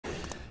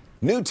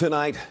New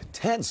tonight,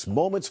 tense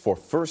moments for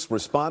first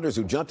responders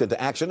who jumped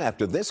into action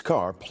after this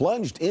car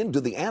plunged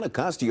into the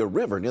Anacostia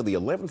River near the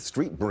 11th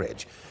Street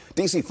Bridge.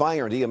 DC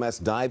Fire and EMS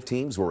dive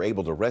teams were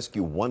able to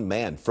rescue one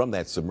man from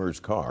that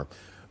submerged car.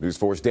 News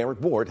 4's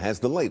Derek Ward has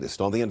the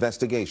latest on the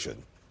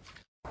investigation.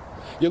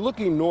 You're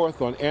looking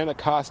north on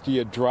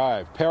Anacostia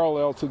Drive,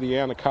 parallel to the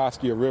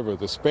Anacostia River.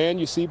 The span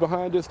you see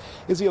behind us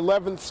is the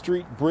 11th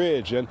Street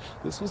Bridge, and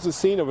this was the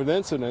scene of an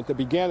incident that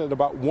began at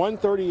about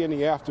 1:30 in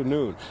the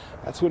afternoon.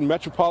 That's when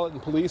Metropolitan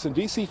Police and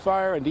DC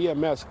Fire and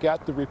EMS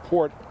got the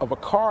report of a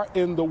car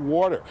in the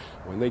water.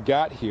 When they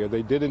got here,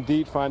 they did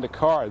indeed find a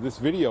car. This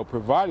video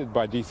provided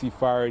by DC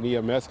Fire and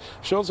EMS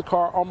shows the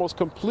car almost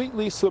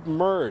completely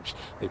submerged.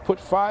 They put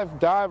 5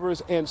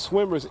 divers and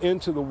swimmers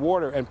into the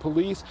water, and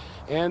police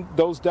and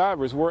those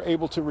divers were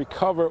able to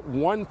recover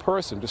one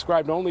person,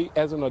 described only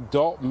as an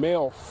adult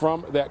male,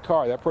 from that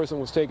car. That person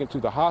was taken to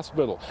the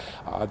hospital.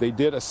 They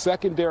did a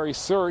secondary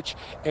search,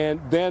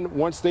 and then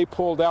once they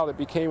pulled out, it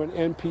became an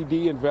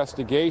NPD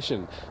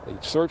investigation. They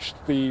searched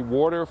the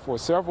water for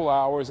several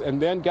hours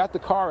and then got the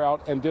car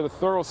out and did a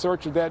thorough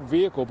search of that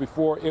vehicle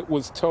before it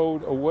was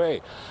towed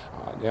away.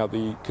 Now,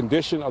 the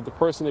condition of the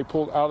person they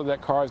pulled out of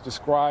that car is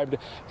described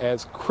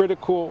as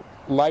critical,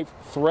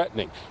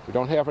 life-threatening. We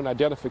don't have an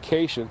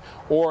identification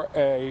or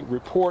a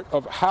report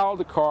of how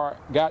the car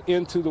got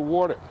into the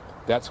water.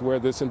 That's where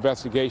this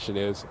investigation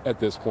is at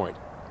this point.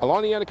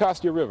 Along the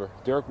Anacostia River,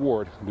 Derek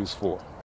Ward, News 4.